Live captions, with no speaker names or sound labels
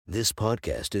This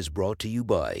podcast is brought to you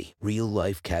by Real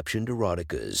Life Captioned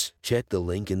Eroticas. Check the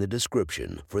link in the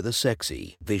description for the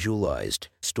sexy, visualized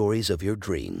stories of your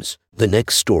dreams. The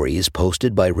next story is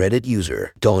posted by Reddit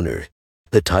user Donner.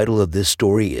 The title of this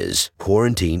story is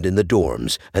Quarantined in the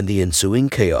Dorms and the Ensuing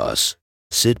Chaos.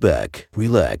 Sit back,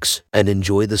 relax, and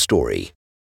enjoy the story.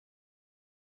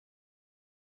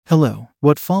 Hello,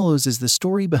 what follows is the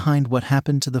story behind what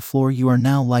happened to the floor you are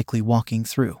now likely walking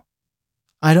through.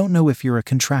 I don't know if you're a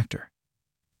contractor,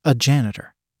 a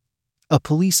janitor, a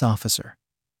police officer,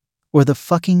 or the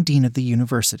fucking dean of the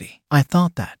university. I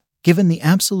thought that, given the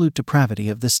absolute depravity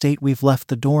of the state we've left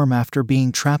the dorm after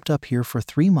being trapped up here for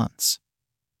 3 months,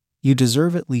 you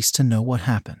deserve at least to know what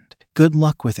happened. Good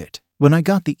luck with it. When I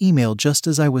got the email just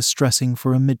as I was stressing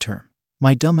for a midterm,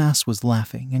 my dumbass was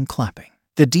laughing and clapping.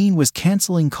 The dean was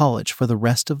canceling college for the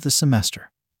rest of the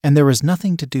semester, and there was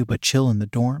nothing to do but chill in the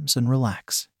dorms and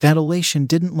relax. That elation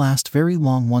didn't last very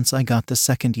long once I got the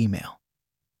second email.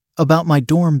 About my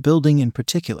dorm building in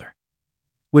particular,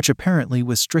 which apparently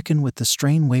was stricken with the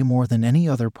strain way more than any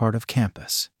other part of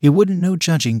campus. You wouldn't know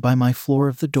judging by my floor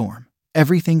of the dorm.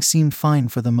 Everything seemed fine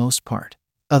for the most part,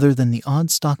 other than the odd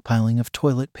stockpiling of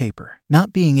toilet paper.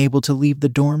 Not being able to leave the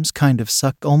dorms kind of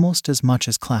sucked almost as much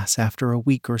as class after a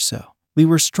week or so. We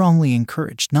were strongly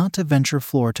encouraged not to venture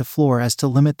floor to floor as to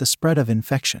limit the spread of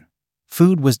infection.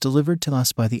 Food was delivered to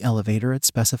us by the elevator at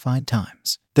specified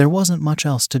times. There wasn't much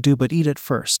else to do but eat at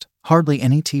first, hardly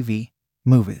any TV,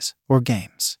 movies, or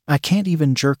games. I can't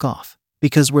even jerk off,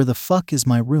 because where the fuck is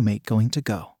my roommate going to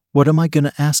go? What am I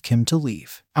gonna ask him to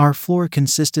leave? Our floor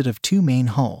consisted of 2 main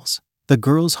halls, the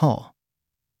girls' hall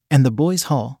and the boys'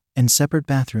 hall, and separate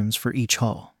bathrooms for each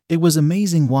hall. It was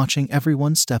amazing watching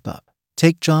everyone step up,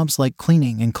 take jobs like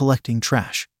cleaning and collecting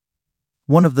trash.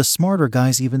 One of the smarter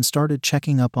guys even started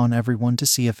checking up on everyone to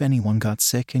see if anyone got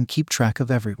sick and keep track of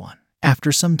everyone.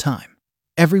 After some time,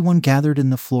 everyone gathered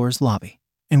in the floor's lobby,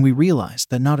 and we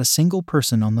realized that not a single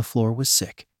person on the floor was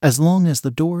sick. As long as the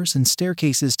doors and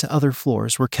staircases to other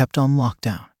floors were kept on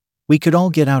lockdown, we could all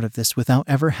get out of this without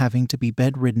ever having to be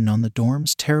bedridden on the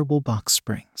dorm's terrible box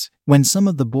springs. When some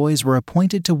of the boys were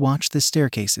appointed to watch the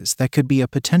staircases that could be a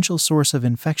potential source of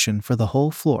infection for the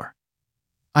whole floor,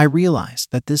 I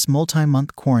realized that this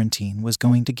multi-month quarantine was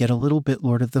going to get a little bit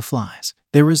Lord of the Flies.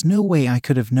 There was no way I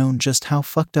could have known just how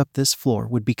fucked up this floor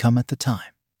would become at the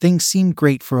time. Things seemed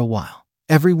great for a while.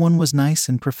 Everyone was nice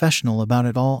and professional about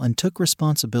it all and took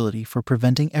responsibility for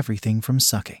preventing everything from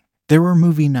sucking. There were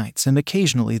movie nights, and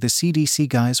occasionally the CDC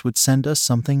guys would send us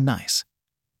something nice,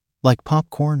 like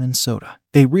popcorn and soda.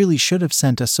 They really should have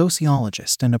sent a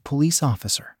sociologist and a police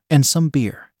officer, and some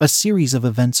beer. A series of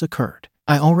events occurred.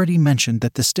 I already mentioned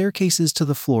that the staircases to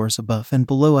the floors above and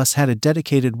below us had a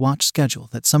dedicated watch schedule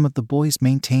that some of the boys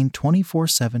maintained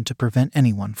 24/7 to prevent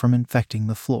anyone from infecting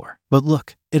the floor. But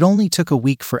look, it only took a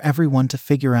week for everyone to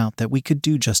figure out that we could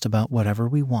do just about whatever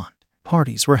we want.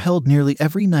 Parties were held nearly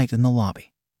every night in the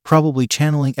lobby, probably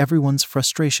channeling everyone's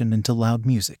frustration into loud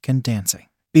music and dancing.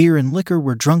 Beer and liquor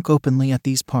were drunk openly at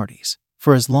these parties,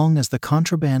 for as long as the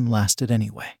contraband lasted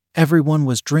anyway. Everyone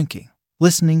was drinking,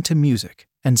 listening to music,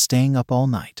 and staying up all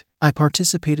night. I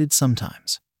participated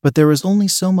sometimes, but there was only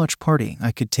so much partying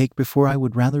I could take before I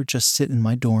would rather just sit in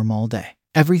my dorm all day.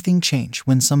 Everything changed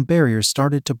when some barriers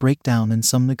started to break down and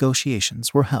some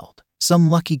negotiations were held. Some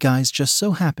lucky guys just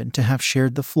so happened to have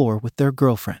shared the floor with their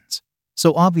girlfriends,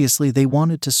 so obviously they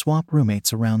wanted to swap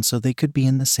roommates around so they could be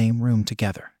in the same room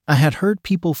together. I had heard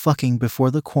people fucking before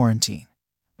the quarantine,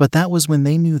 but that was when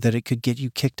they knew that it could get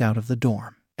you kicked out of the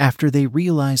dorm. After they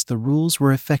realized the rules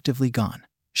were effectively gone,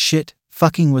 shit,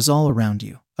 fucking was all around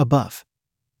you, above,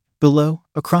 below,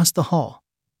 across the hall,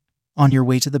 on your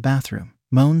way to the bathroom,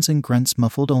 moans and grunts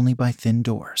muffled only by thin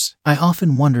doors. I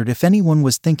often wondered if anyone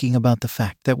was thinking about the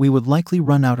fact that we would likely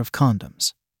run out of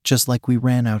condoms, just like we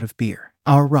ran out of beer.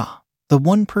 Our the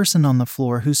one person on the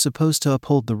floor who's supposed to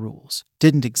uphold the rules,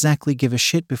 didn't exactly give a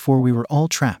shit before we were all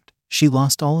trapped. She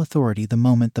lost all authority the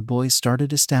moment the boys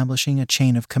started establishing a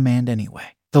chain of command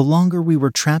anyway. The longer we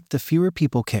were trapped, the fewer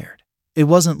people cared. It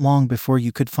wasn't long before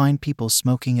you could find people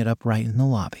smoking it up right in the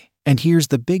lobby. And here's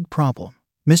the big problem.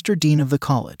 Mr. Dean of the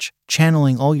college,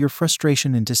 channeling all your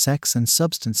frustration into sex and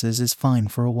substances is fine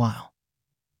for a while,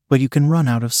 but you can run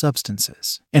out of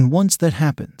substances. And once that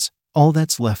happens, all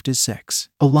that's left is sex.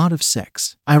 A lot of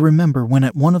sex. I remember when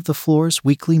at one of the floor's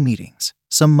weekly meetings,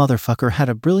 some motherfucker had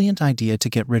a brilliant idea to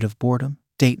get rid of boredom,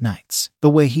 date nights. The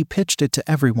way he pitched it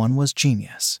to everyone was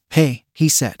genius. Hey, he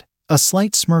said, a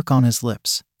slight smirk on his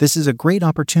lips, this is a great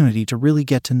opportunity to really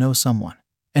get to know someone.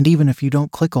 And even if you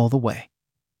don't click all the way,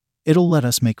 it'll let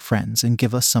us make friends and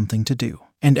give us something to do.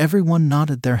 And everyone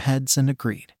nodded their heads and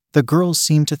agreed. The girls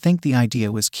seemed to think the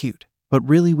idea was cute, but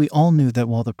really we all knew that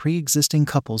while the pre-existing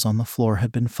couples on the floor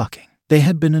had been fucking, they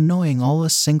had been annoying all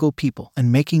us single people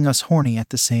and making us horny at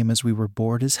the same as we were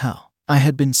bored as hell. I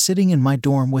had been sitting in my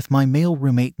dorm with my male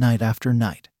roommate night after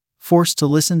night, forced to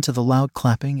listen to the loud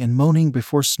clapping and moaning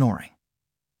before snoring.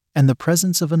 And the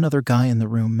presence of another guy in the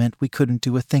room meant we couldn't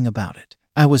do a thing about it.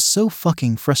 I was so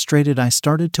fucking frustrated I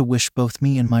started to wish both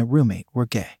me and my roommate were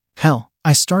gay. Hell,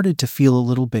 I started to feel a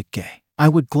little bit gay. I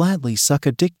would gladly suck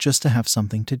a dick just to have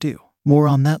something to do. More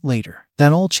on that later.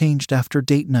 That all changed after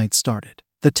date night started.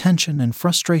 The tension and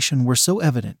frustration were so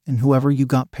evident in whoever you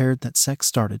got paired that sex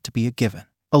started to be a given.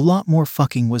 A lot more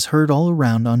fucking was heard all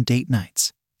around on date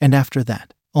nights. And after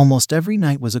that, almost every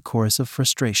night was a chorus of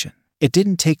frustration. It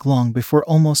didn't take long before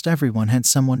almost everyone had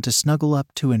someone to snuggle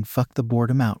up to and fuck the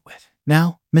boredom out with.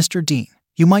 Now, Mr. Dean,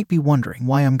 you might be wondering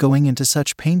why I'm going into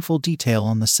such painful detail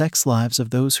on the sex lives of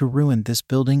those who ruined this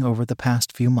building over the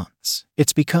past few months.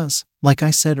 It's because, like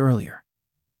I said earlier,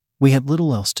 we had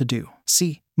little else to do.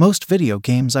 See, most video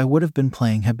games I would have been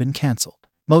playing had been cancelled.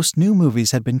 Most new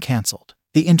movies had been cancelled.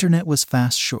 The internet was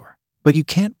fast, sure, but you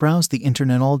can't browse the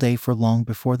internet all day for long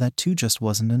before that too just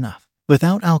wasn't enough.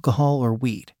 Without alcohol or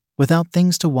weed, without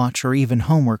things to watch or even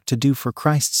homework to do for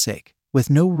Christ's sake, with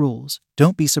no rules,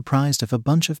 don't be surprised if a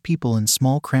bunch of people in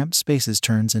small cramped spaces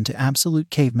turns into absolute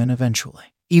cavemen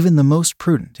eventually. Even the most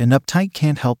prudent and uptight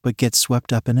can't help but get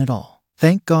swept up in it all.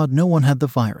 Thank God no one had the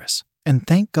virus, and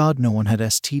thank God no one had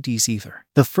STDs either.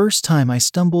 The first time I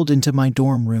stumbled into my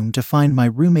dorm room to find my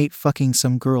roommate fucking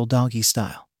some girl doggy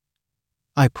style,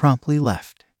 I promptly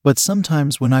left. But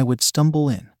sometimes when I would stumble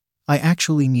in, I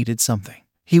actually needed something.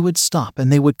 He would stop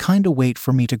and they would kinda wait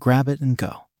for me to grab it and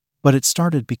go. But it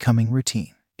started becoming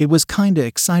routine. It was kinda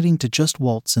exciting to just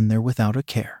waltz in there without a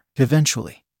care.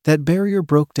 Eventually, that barrier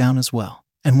broke down as well,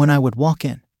 and when I would walk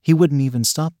in, he wouldn't even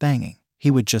stop banging. He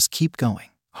would just keep going,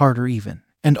 harder even.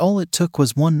 And all it took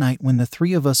was one night when the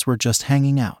three of us were just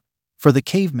hanging out, for the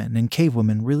cavemen and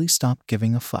cavewomen really stopped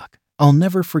giving a fuck. I'll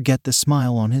never forget the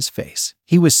smile on his face.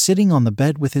 He was sitting on the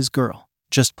bed with his girl,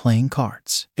 just playing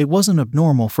cards. It wasn't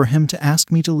abnormal for him to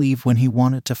ask me to leave when he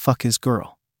wanted to fuck his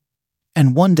girl.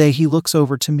 And one day he looks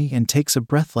over to me and takes a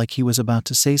breath like he was about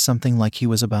to say something, like he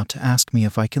was about to ask me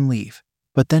if I can leave.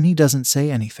 But then he doesn't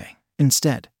say anything.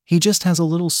 Instead, he just has a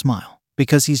little smile,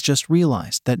 because he's just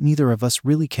realized that neither of us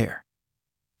really care.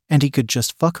 And he could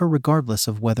just fuck her regardless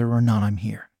of whether or not I'm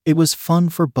here. It was fun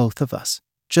for both of us,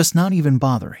 just not even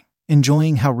bothering,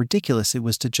 enjoying how ridiculous it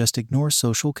was to just ignore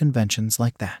social conventions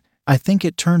like that. I think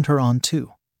it turned her on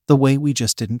too, the way we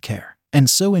just didn't care. And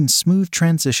so in smooth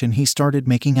transition he started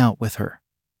making out with her,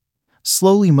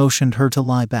 slowly motioned her to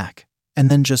lie back, and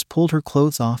then just pulled her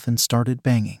clothes off and started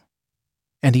banging.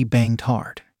 And he banged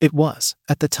hard. It was,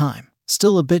 at the time,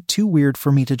 still a bit too weird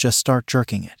for me to just start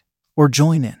jerking it, or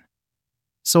join in.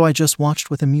 So I just watched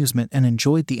with amusement and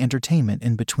enjoyed the entertainment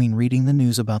in between reading the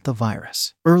news about the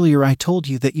virus. Earlier I told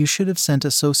you that you should have sent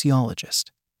a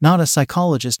sociologist, not a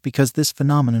psychologist, because this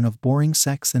phenomenon of boring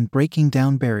sex and breaking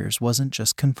down barriers wasn't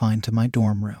just confined to my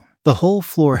dorm room. The whole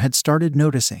floor had started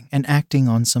noticing and acting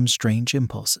on some strange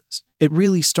impulses. It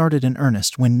really started in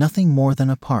earnest when nothing more than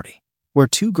a party, where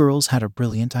two girls had a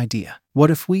brilliant idea. What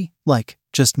if we,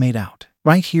 just made out,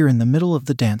 right here in the middle of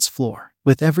the dance floor,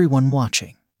 with everyone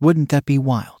watching? Wouldn't that be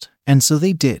wild? And so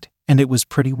they did, and it was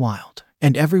pretty wild.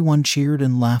 And everyone cheered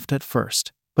and laughed at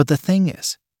first. But the thing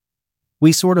is,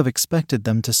 we sort of expected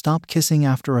them to stop kissing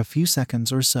after a few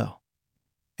seconds or so.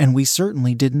 And we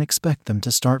certainly didn't expect them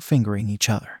to start fingering each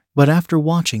other. But after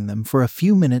watching them for a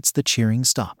few minutes, the cheering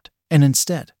stopped. And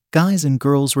instead, guys and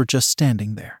girls were just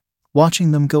standing there, watching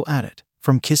them go at it,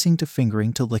 from kissing to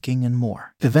fingering to licking and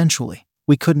more. Eventually,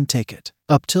 we couldn't take it.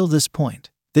 Up till this point,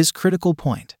 this critical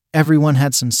point, everyone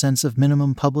had some sense of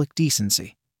minimum public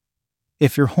decency.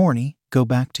 If you're horny, go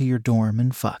back to your dorm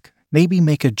and fuck. Maybe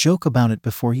make a joke about it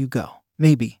before you go.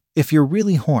 Maybe, if you're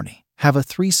really horny, have a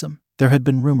threesome. There had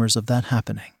been rumors of that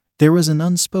happening. There was an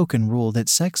unspoken rule that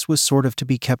sex was sort of to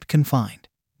be kept confined,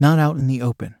 not out in the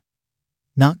open,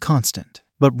 not constant.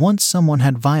 But once someone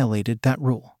had violated that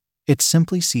rule, it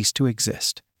simply ceased to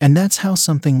exist. And that's how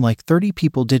something like 30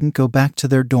 people didn't go back to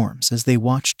their dorms as they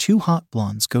watched two hot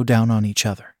blondes go down on each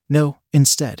other. No,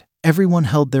 instead, everyone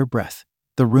held their breath.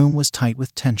 The room was tight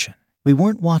with tension. We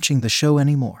weren't watching the show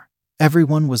anymore.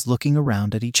 Everyone was looking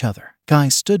around at each other.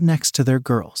 Guys stood next to their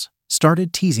girls,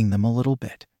 started teasing them a little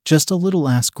bit. Just a little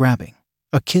ass grabbing,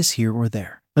 a kiss here or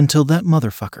there, until that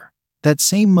motherfucker, that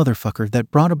same motherfucker that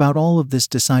brought about all of this,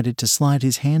 decided to slide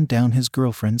his hand down his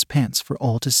girlfriend's pants for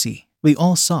all to see. We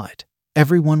all saw it.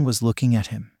 Everyone was looking at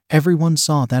him. Everyone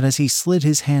saw that as he slid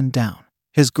his hand down,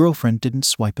 his girlfriend didn't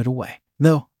swipe it away.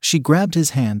 Though, She grabbed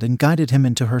his hand and guided him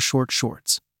into her short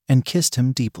shorts, and kissed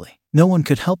him deeply. No one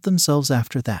could help themselves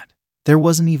after that. There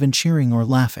wasn't even cheering or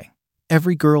laughing.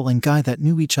 Every girl and guy that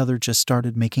knew each other just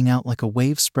started making out like a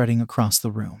wave spreading across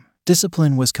the room.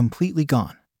 Discipline was completely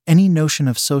gone. Any notion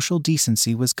of social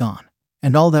decency was gone.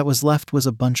 And all that was left was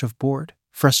a bunch of bored,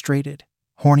 frustrated,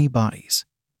 horny bodies.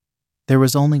 There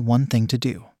was only one thing to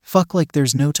do. Fuck like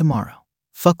there's no tomorrow.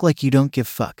 Fuck like you don't give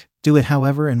fuck. Do it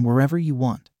however and wherever you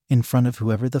want, in front of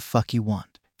whoever the fuck you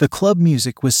want. The club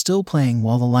music was still playing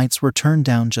while the lights were turned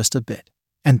down just a bit,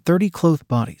 and 30 clothed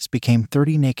bodies became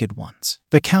 30 naked ones.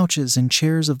 The couches and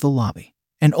chairs of the lobby,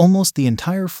 and almost the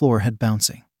entire floor had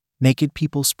bouncing. Naked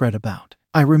people spread about.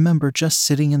 I remember just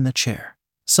sitting in the chair.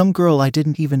 Some girl I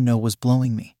didn't even know was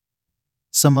blowing me.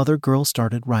 Some other girl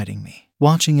started riding me.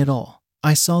 Watching it all,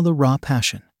 I saw the raw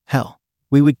passion. Hell,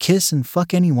 we would kiss and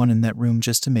fuck anyone in that room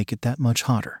just to make it that much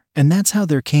hotter. And that's how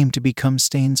there came to become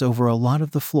stains over a lot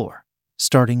of the floor,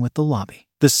 starting with the lobby.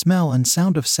 The smell and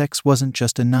sound of sex wasn't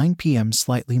just a 9 p.m.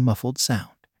 slightly muffled sound.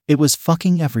 It was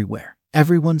fucking everywhere.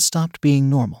 Everyone stopped being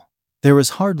normal. There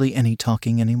was hardly any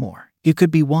talking anymore. You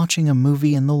could be watching a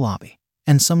movie in the lobby,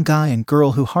 and some guy and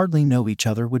girl who hardly know each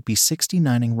other would be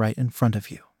 69ing right in front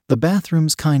of you. The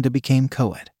bathrooms kinda became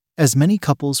co-ed, as many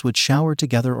couples would shower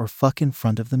together or fuck in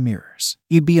front of the mirrors.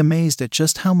 You'd be amazed at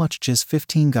just how much jizz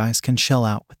 15 guys can shell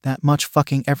out with that much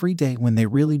fucking every day when they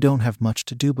really don't have much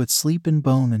to do but sleep and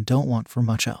bone and don't want for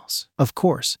much else. Of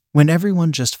course, when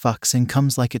everyone just fucks and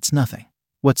comes like it's nothing,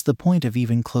 what's the point of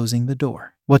even closing the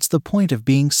door? What's the point of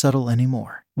being subtle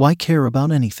anymore? Why care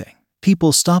about anything?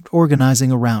 People stopped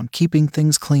organizing around keeping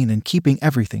things clean and keeping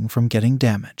everything from getting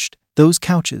damaged. Those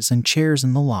couches and chairs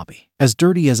in the lobby, as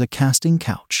dirty as a casting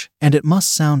couch. And it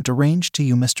must sound deranged to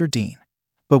you, Mr. Dean,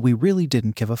 but we really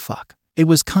didn't give a fuck. It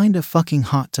was kinda fucking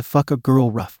hot to fuck a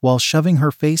girl rough while shoving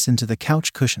her face into the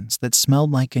couch cushions that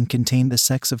smelled like and contained the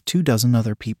sex of 24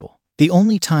 other people. The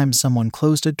only time someone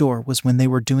closed a door was when they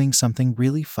were doing something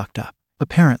really fucked up.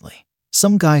 Apparently,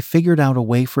 some guy figured out a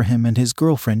way for him and his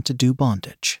girlfriend to do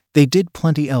bondage. They did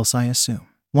plenty else, I assume.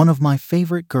 One of my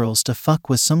favorite girls to fuck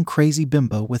was some crazy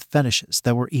bimbo with fetishes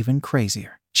that were even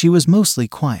crazier. She was mostly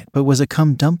quiet but was a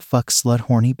cum dump fuck slut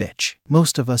horny bitch.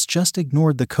 Most of us just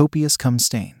ignored the copious cum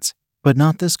stains. But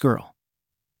not this girl.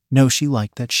 No, she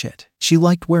liked that shit. She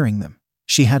liked wearing them.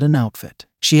 She had an outfit.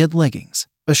 She had leggings,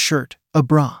 a shirt, a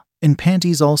bra, and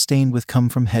panties all stained with cum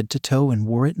from head to toe and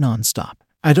wore it nonstop.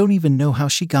 I don't even know how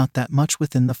she got that much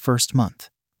within the first month.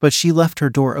 But she left her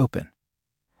door open.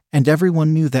 And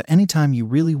everyone knew that anytime you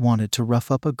really wanted to rough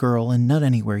up a girl and nut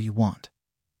anywhere you want,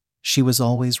 she was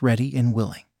always ready and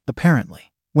willing.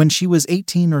 Apparently, when she was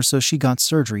 18 or so, she got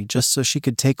surgery just so she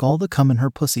could take all the cum in her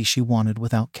pussy she wanted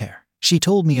without care. She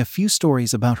told me a few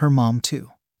stories about her mom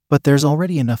too. But there's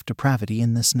already enough depravity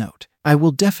in this note. I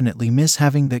will definitely miss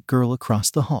having that girl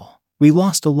across the hall. We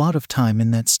lost a lot of time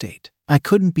in that state. I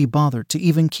couldn't be bothered to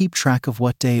even keep track of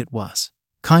what day it was.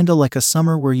 Kinda like a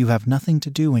summer where you have nothing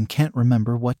to do and can't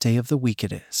remember what day of the week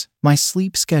it is. My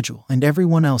sleep schedule and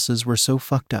everyone else's were so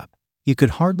fucked up, you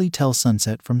could hardly tell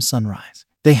sunset from sunrise.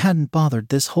 They hadn't bothered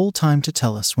this whole time to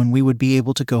tell us when we would be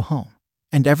able to go home,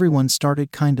 and everyone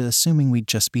started kinda assuming we'd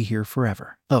just be here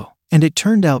forever. Oh, and it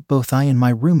turned out both I and my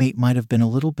roommate might have been a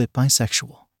little bit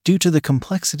bisexual. Due to the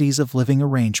complexities of living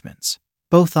arrangements,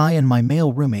 both I and my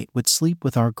male roommate would sleep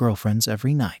with our girlfriends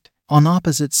every night, on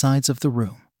opposite sides of the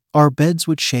room. Our beds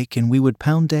would shake and we would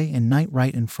pound day and night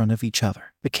right in front of each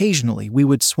other. Occasionally we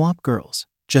would swap girls,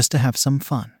 just to have some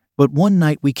fun. But one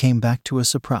night we came back to a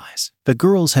surprise. The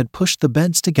girls had pushed the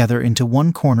beds together into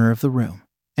one corner of the room,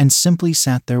 and simply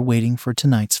sat there waiting for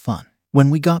tonight's fun. When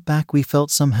we got back we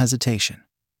felt some hesitation.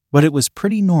 But it was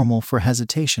pretty normal for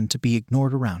hesitation to be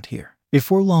ignored around here.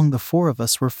 Before long the four of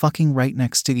us were fucking right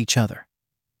next to each other.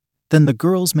 Then the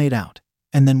girls made out,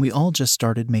 and then we all just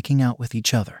started making out with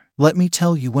each other. Let me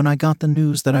tell you, when I got the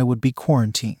news that I would be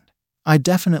quarantined, I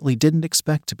definitely didn't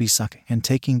expect to be sucking and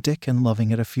taking dick and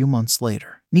loving it a few months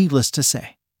later. Needless to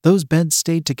say, those beds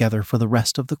stayed together for the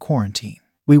rest of the quarantine.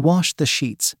 We washed the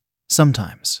sheets.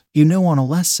 Sometimes, on a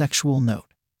less sexual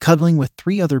note, cuddling with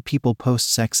 3 other people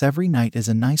post-sex every night is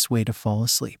a nice way to fall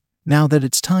asleep. Now that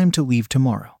it's time to leave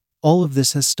tomorrow, all of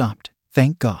this has stopped,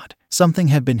 thank God. Something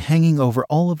had been hanging over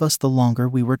all of us the longer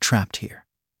we were trapped here.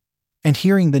 And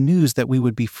hearing the news that we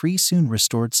would be free soon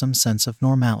restored some sense of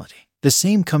normality. The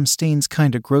same cum stains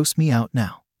kinda gross me out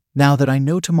now. Now that I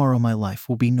know tomorrow my life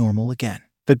will be normal again.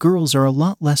 The girls are a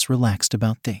lot less relaxed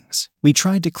about things. We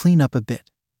tried to clean up a bit,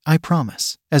 I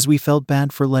promise, as we felt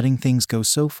bad for letting things go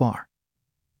so far.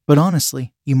 But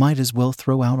honestly, you might as well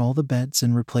throw out all the beds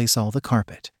and replace all the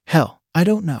carpet. Hell, I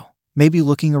don't know. Maybe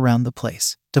looking around the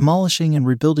place, Demolishing and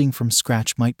rebuilding from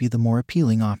scratch might be the more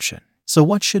appealing option. So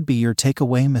what should be your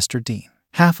takeaway, Mr. Dean?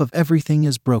 Half of everything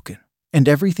is broken, and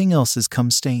everything else is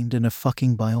cum-stained in a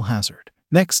fucking biohazard.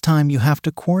 Next time you have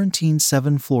to quarantine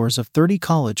 7 floors of 30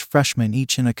 college freshmen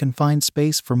each in a confined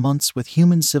space for months with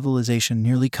human civilization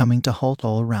nearly coming to halt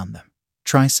all around them,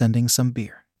 try sending some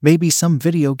beer, maybe some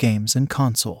video games and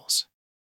consoles.